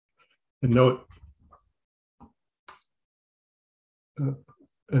and know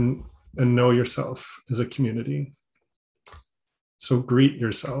and know yourself as a community. So greet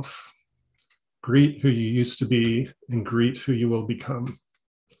yourself. Greet who you used to be and greet who you will become.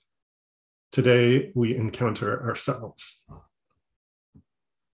 Today, we encounter ourselves.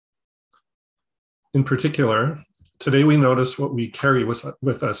 In particular, today we notice what we carry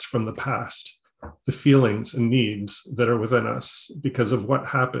with us from the past, the feelings and needs that are within us because of what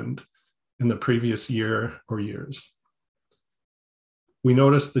happened in the previous year or years. We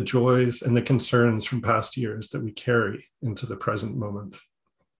notice the joys and the concerns from past years that we carry into the present moment.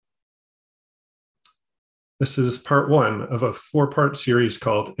 This is part one of a 4-part series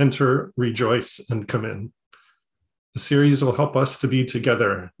called Enter, Rejoice, and Come In. The series will help us to be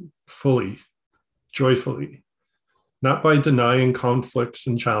together fully, joyfully, not by denying conflicts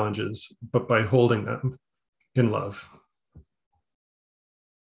and challenges, but by holding them in love.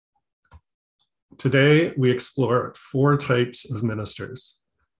 Today, we explore 4 types of ministers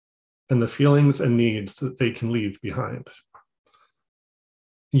and the feelings and needs that they can leave behind.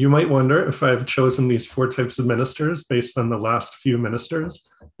 You might wonder if I've chosen these 4 types of ministers based on the last few ministers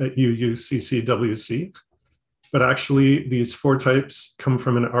at UUCCWC, but actually these 4 types come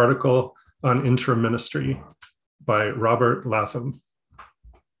from an article on interim ministry by Robert Latham.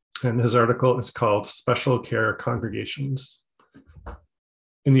 And his article is called Special Care Congregations.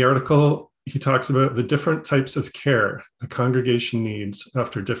 In the article, he talks about the different types of care a congregation needs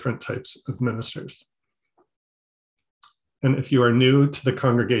after different types of ministers. And if you are new to the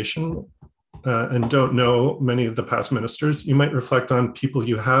congregation and don't know many of the past ministers, you might reflect on people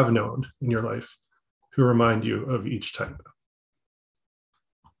you have known in your life who remind you of each type.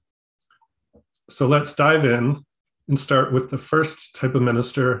 So let's dive in and start with the first type of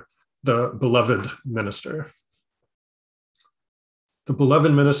minister, the beloved minister. The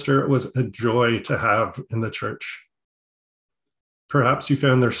beloved minister was a joy to have in the church. Perhaps you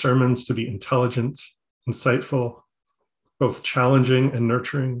found their sermons to be intelligent, insightful, both challenging and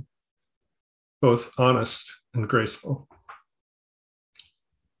nurturing, both honest and graceful.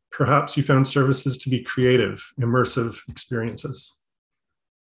 Perhaps you found services to be creative, immersive experiences.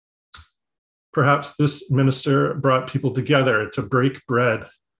 Perhaps this minister brought people together to break bread,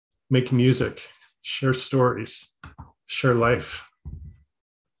 make music, share stories, share life.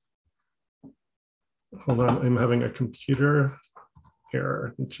 Hold on, I'm having a computer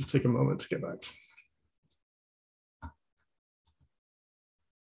error. Just take a moment to get back.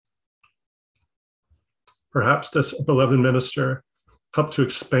 Perhaps this beloved minister helped to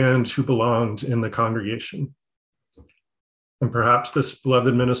expand who belonged in the congregation. And perhaps this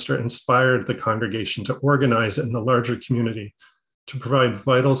beloved minister inspired the congregation to organize in the larger community to provide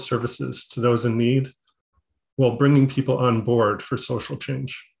vital services to those in need while bringing people on board for social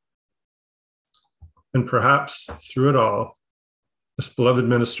change. And perhaps through it all, this beloved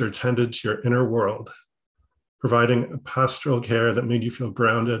minister tended to your inner world, providing a pastoral care that made you feel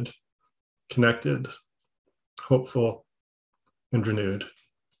grounded, connected, hopeful, and renewed.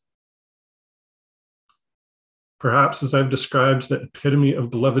 Perhaps as I've described the epitome of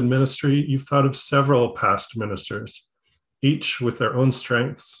beloved ministry, you've thought of several past ministers, each with their own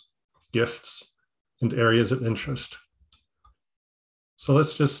strengths, gifts, and areas of interest. So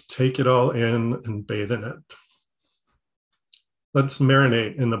let's just take it all in and bathe in it. Let's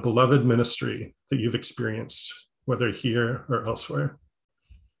marinate in the beloved ministry that you've experienced, whether here or elsewhere.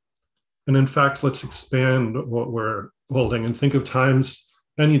 And in fact, let's expand what we're holding and think of times,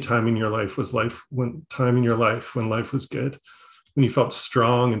 any time in your life when life was good, when you felt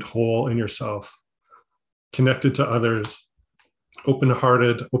strong and whole in yourself, connected to others,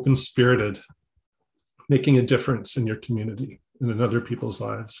 open-hearted, open-spirited, making a difference in your community and in other people's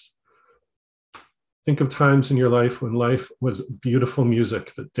lives. Think of times in your life when life was beautiful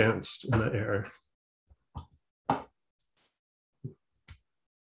music that danced in the air.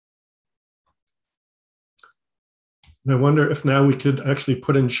 And I wonder if now we could actually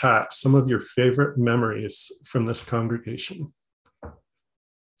put in chat some of your favorite memories from this congregation.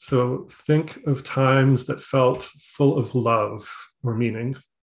 So think of times that felt full of love or meaning.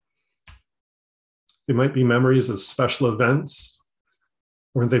 They might be memories of special events,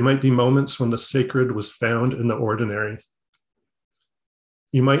 or they might be moments when the sacred was found in the ordinary.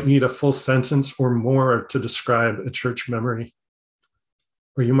 You might need a full sentence or more to describe a church memory.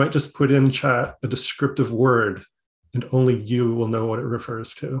 Or you might just put in chat a descriptive word and only you will know what it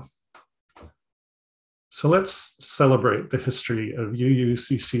refers to. So let's celebrate the history of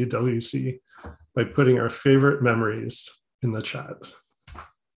UUCCWC by putting our favorite memories in the chat.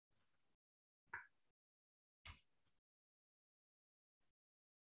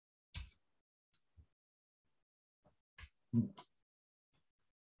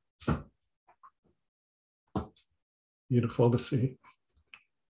 Beautiful to see.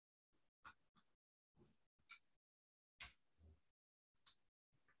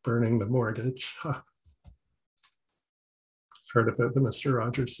 Burning the mortgage. Huh. Heard about the Mr.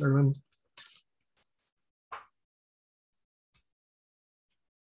 Rogers sermon.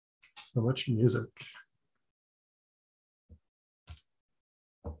 So much music.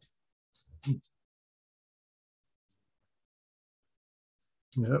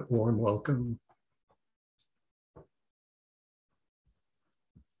 Yeah, warm welcome.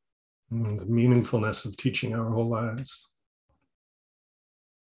 And the meaningfulness of teaching our whole lives.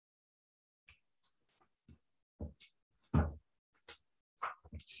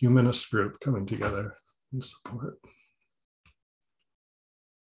 Humanist group coming together and support.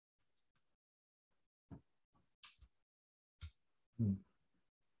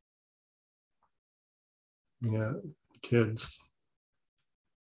 Yeah, kids.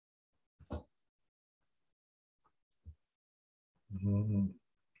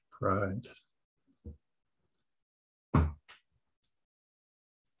 Pride.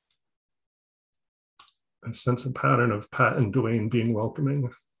 I sense a pattern of Pat and Dwayne being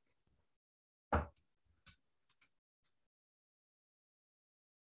welcoming.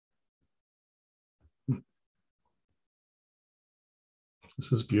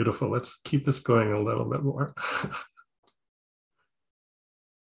 This is beautiful. Let's keep this going a little bit more.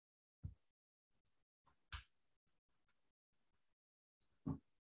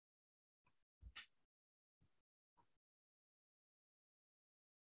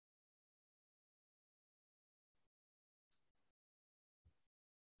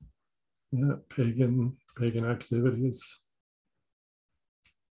 Yeah, pagan activities.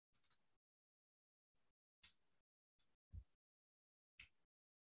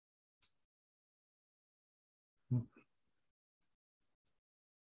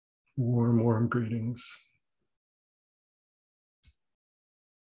 Warm greetings.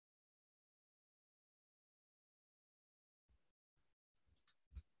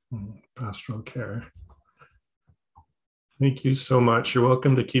 Pastoral care. Thank you so much. You're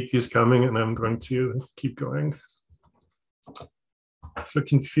welcome to keep these coming, and I'm going to keep going. So it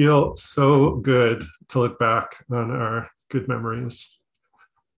can feel so good to look back on our good memories.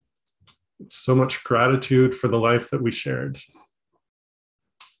 So much gratitude for the life that we shared.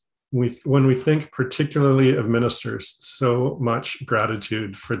 When we think particularly of ministers, so much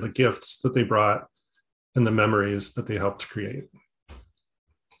gratitude for the gifts that they brought and the memories that they helped create.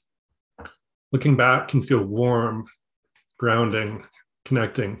 Looking back can feel warm, grounding,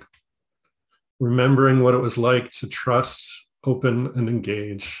 connecting, remembering what it was like to trust, open, and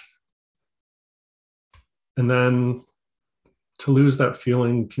engage. And then to lose that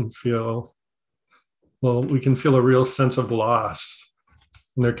feeling can feel, well, we can feel a real sense of loss.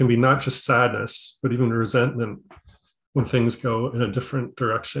 And there can be not just sadness, but even resentment when things go in a different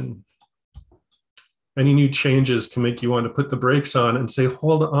direction. Any new changes can make you want to put the brakes on and say,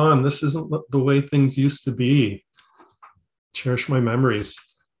 hold on, this isn't the way things used to be. Cherish my memories.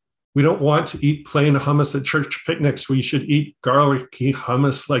 We don't want to eat plain hummus at church picnics. We should eat garlicky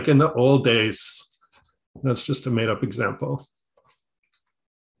hummus like in the old days. That's just a made-up example.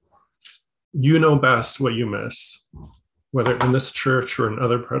 You know best what you miss, whether in this church or in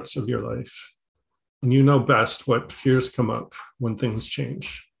other parts of your life. And you know best what fears come up when things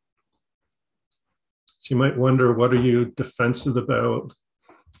change. So you might wonder, what are you defensive about?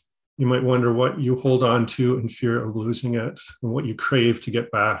 You might wonder what you hold on to in fear of losing it and what you crave to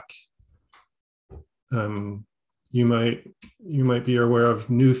get back. You might be aware of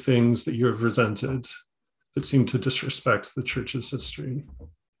new things that you have resented that seem to disrespect the church's history.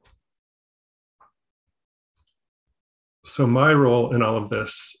 So my role in all of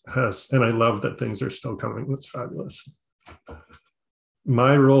this and I love that things are still coming, that's fabulous.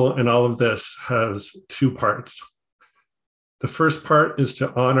 My role in all of this has two parts. The first part is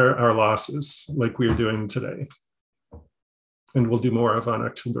to honor our losses like we are doing today. And we'll do more of on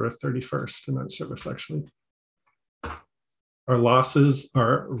October 31st in that service, actually. Our losses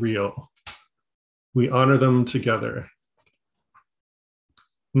are real. We honor them together.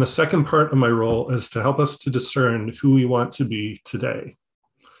 And the second part of my role is to help us to discern who we want to be today,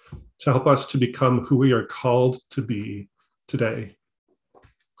 to help us to become who we are called to be today.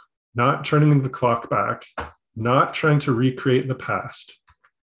 Not turning the clock back, not trying to recreate the past,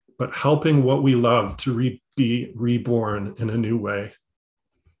 but helping what we love to be reborn in a new way.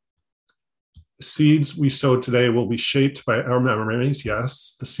 The seeds we sow today will be shaped by our memories,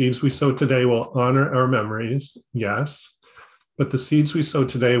 yes. The seeds we sow today will honor our memories, yes. But the seeds we sow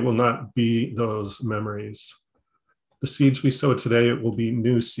today will not be those memories. The seeds we sow today will be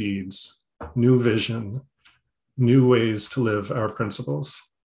new seeds, new vision, new ways to live our principles.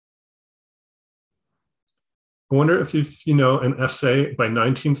 I wonder if you know an essay by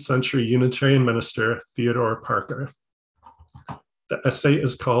 19th century Unitarian minister Theodore Parker. The essay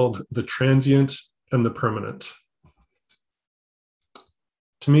is called The Transient and the Permanent.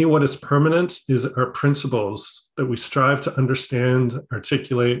 To me, what is permanent is our principles that we strive to understand,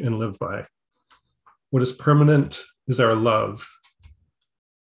 articulate, and live by. What is permanent is our love.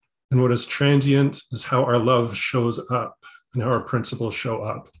 And what is transient is how our love shows up and how our principles show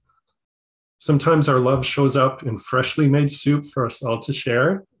up. Sometimes our love shows up in freshly made soup for us all to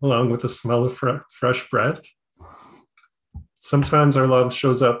share, along with the smell of fresh bread. Sometimes our love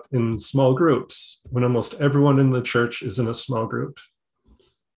shows up in small groups, when almost everyone in the church is in a small group.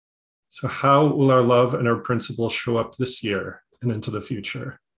 So how will our love and our principles show up this year and into the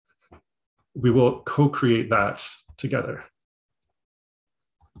future? We will co-create that together.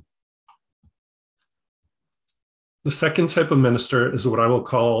 The second type of minister is what I will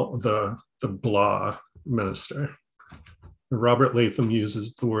call the blah minister. Robert Latham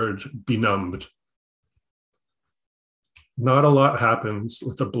uses the word benumbed. Not a lot happens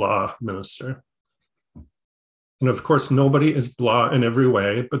with the blah minister. And of course, nobody is blah in every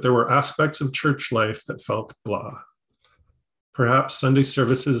way, but there were aspects of church life that felt blah. Perhaps Sunday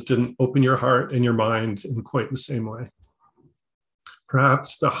services didn't open your heart and your mind in quite the same way.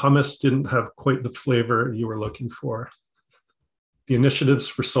 Perhaps the hummus didn't have quite the flavor you were looking for. The initiatives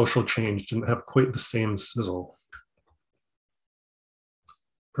for social change didn't have quite the same sizzle.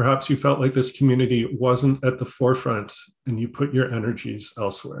 Perhaps you felt like this community wasn't at the forefront and you put your energies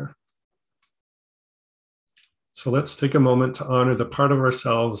elsewhere. So let's take a moment to honor the part of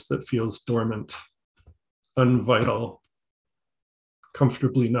ourselves that feels dormant, unvital,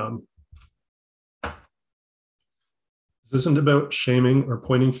 comfortably numb. This isn't about shaming or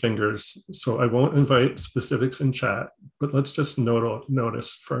pointing fingers, so I won't invite specifics in chat, but let's just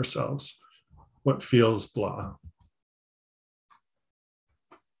notice for ourselves what feels blah.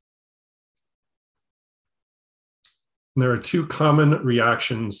 And there are two common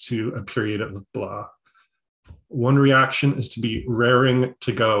reactions to a period of blah. One reaction is to be raring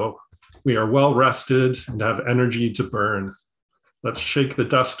to go. We are well rested and have energy to burn. Let's shake the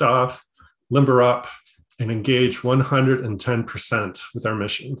dust off, limber up, and engage 110% with our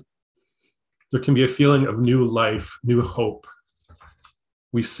mission. There can be a feeling of new life, new hope.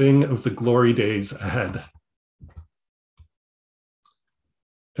 We sing of the glory days ahead.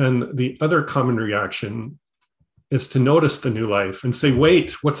 And the other common reaction is to notice the new life and say,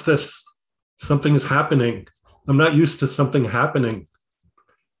 wait, what's this? Something is happening. I'm not used to something happening.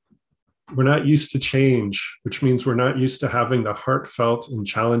 We're not used to change, which means we're not used to having the heartfelt and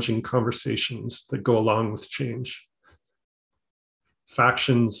challenging conversations that go along with change.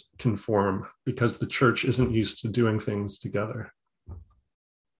 Factions can form because the church isn't used to doing things together.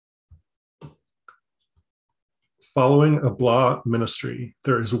 Following a blah ministry,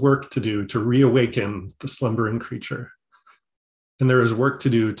 there is work to do to reawaken the slumbering creature. And there is work to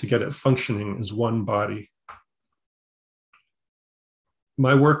do to get it functioning as one body.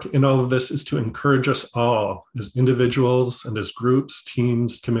 My work in all of this is to encourage us all as individuals and as groups,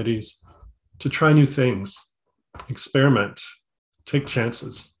 teams, committees, to try new things, experiment, take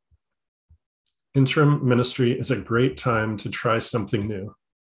chances. Interim ministry is a great time to try something new.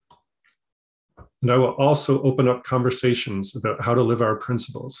 And I will also open up conversations about how to live our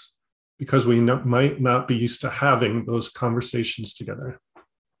principles, because we might not be used to having those conversations together.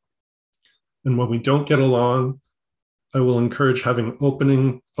 And when we don't get along, I will encourage having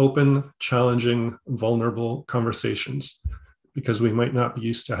open, challenging, vulnerable conversations, because we might not be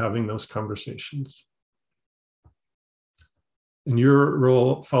used to having those conversations. And your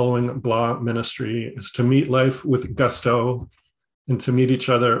role following blah ministry is to meet life with gusto and to meet each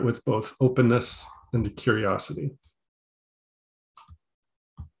other with both openness and curiosity.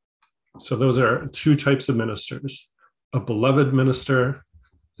 So those are two types of ministers, a beloved minister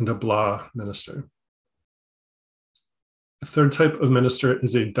and a blah minister. A third type of minister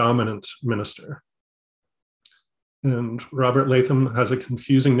is a dominant minister. And Robert Latham has a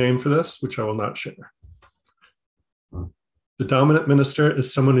confusing name for this, which I will not share. The dominant minister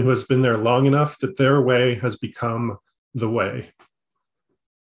is someone who has been there long enough that their way has become the way.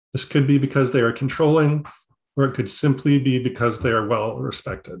 This could be because they are controlling, or it could simply be because they are well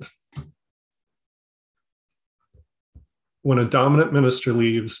respected. When a dominant minister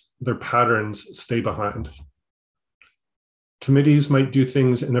leaves, their patterns stay behind. Committees might do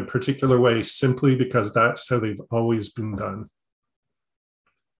things in a particular way simply because that's how they've always been done.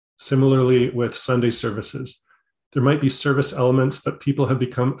 Similarly with Sunday services, There might be service elements that people have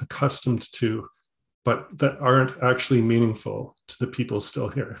become accustomed to, but that aren't actually meaningful to the people still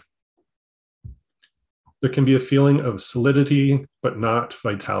here. There can be a feeling of solidity, but not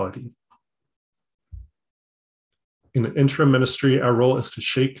vitality. In an interim ministry, our role is to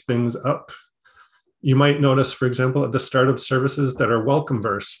shake things up. You might notice, for example, at the start of services that our welcome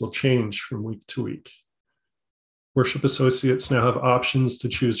verse will change from week to week. Worship associates now have options to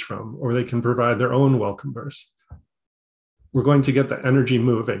choose from, or they can provide their own welcome verse. We're going to get the energy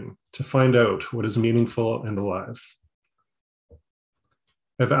moving to find out what is meaningful and alive.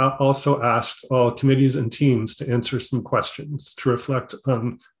 I've also asked all committees and teams to answer some questions to reflect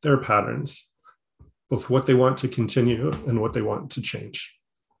on their patterns, both what they want to continue and what they want to change.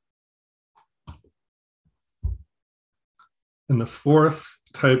 And the fourth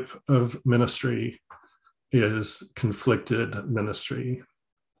type of ministry is conflicted ministry.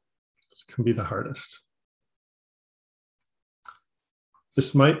 This can be the hardest.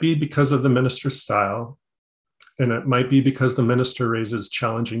 This might be because of the minister's style, and it might be because the minister raises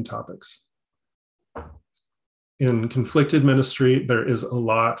challenging topics. In conflicted ministry, there is a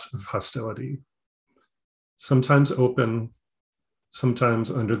lot of hostility, sometimes open,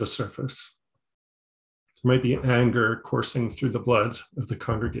 sometimes under the surface. There might be anger coursing through the blood of the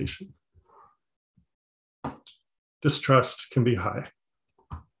congregation. Distrust can be high.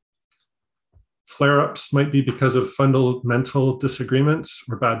 Flare-ups might be because of fundamental disagreements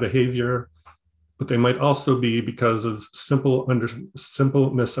or bad behavior, but they might also be because of simple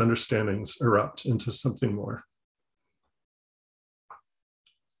misunderstandings erupt into something more.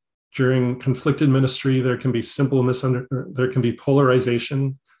 During conflicted ministry, there can be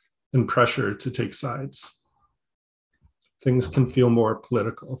polarization and pressure to take sides. Things can feel more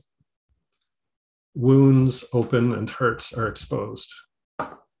political. Wounds open and hurts are exposed.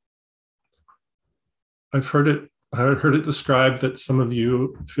 I've heard it described that some of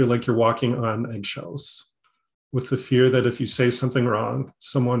you feel like you're walking on eggshells, with the fear that if you say something wrong,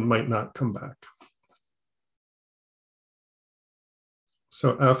 someone might not come back.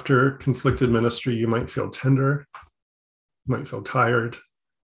 So after conflicted ministry, you might feel tender, you might feel tired,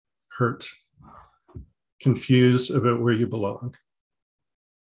 hurt, confused about where you belong.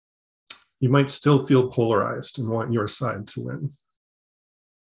 You might still feel polarized and want your side to win.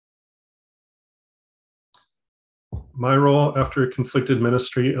 My role after a conflicted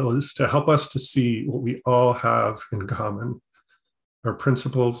ministry is to help us to see what we all have in common: our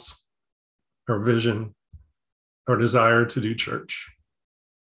principles, our vision, our desire to do church.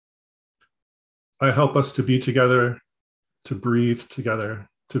 I help us to be together, to breathe together,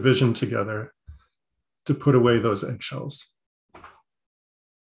 to vision together, to put away those eggshells.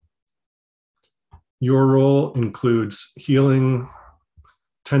 Your role includes healing,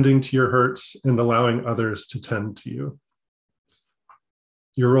 tending to your hurts, and allowing others to tend to you.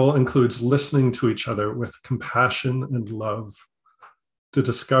 Your role includes listening to each other with compassion and love to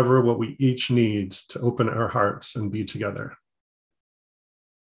discover what we each need to open our hearts and be together.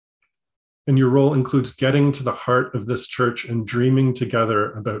 And your role includes getting to the heart of this church and dreaming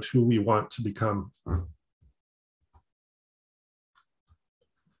together about who we want to become.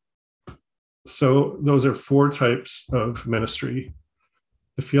 So those are 4 types of ministry: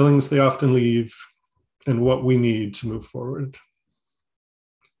 the feelings they often leave, and what we need to move forward.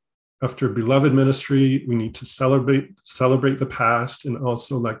 After beloved ministry, we need to celebrate the past and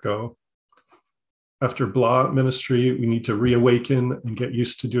also let go. After blah ministry, we need to reawaken and get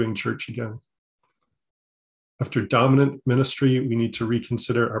used to doing church again. After dominant ministry, we need to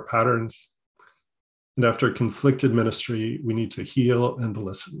reconsider our patterns. And after conflicted ministry, we need to heal and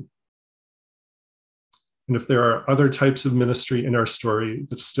listen. And if there are other types of ministry in our story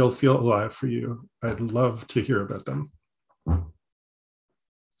that still feel alive for you, I'd love to hear about them.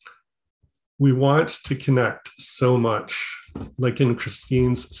 We want to connect so much, like in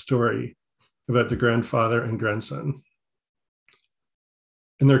Christine's story about the grandfather and grandson.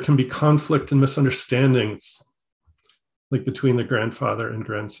 And there can be conflict and misunderstandings, like between the grandfather and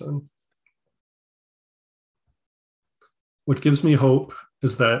grandson. What gives me hope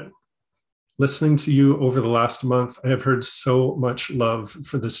is that listening to you over the last month, I have heard so much love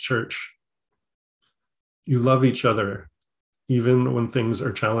for this church. You love each other, even when things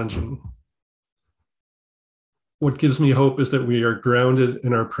are challenging. What gives me hope is that we are grounded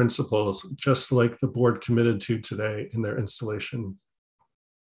in our principles, just like the board committed to today in their installation.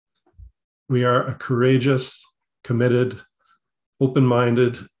 We are a courageous, committed,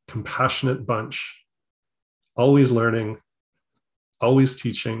 open-minded, compassionate bunch, always learning, always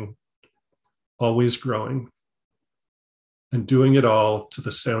teaching, always growing, and doing it all to the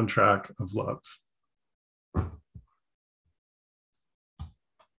soundtrack of love.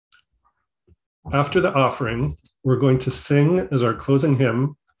 After the offering, we're going to sing as our closing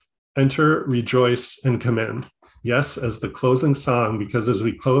hymn, Enter, Rejoice, and Come In. Yes, as the closing song, because as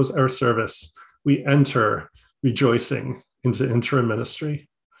we close our service, we enter rejoicing into interim ministry.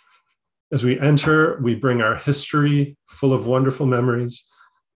 As we enter, we bring our history full of wonderful memories,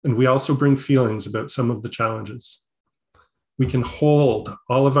 and we also bring feelings about some of the challenges. We can hold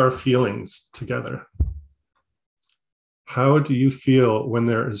all of our feelings together. How do you feel when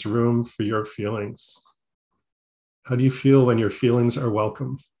there is room for your feelings? How do you feel when your feelings are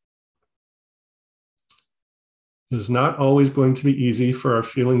welcome? It is not always going to be easy for our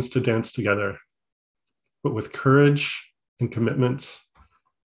feelings to dance together, but with courage and commitment,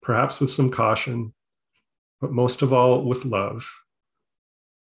 perhaps with some caution, but most of all with love,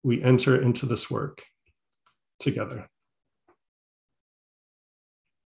 we enter into this work together.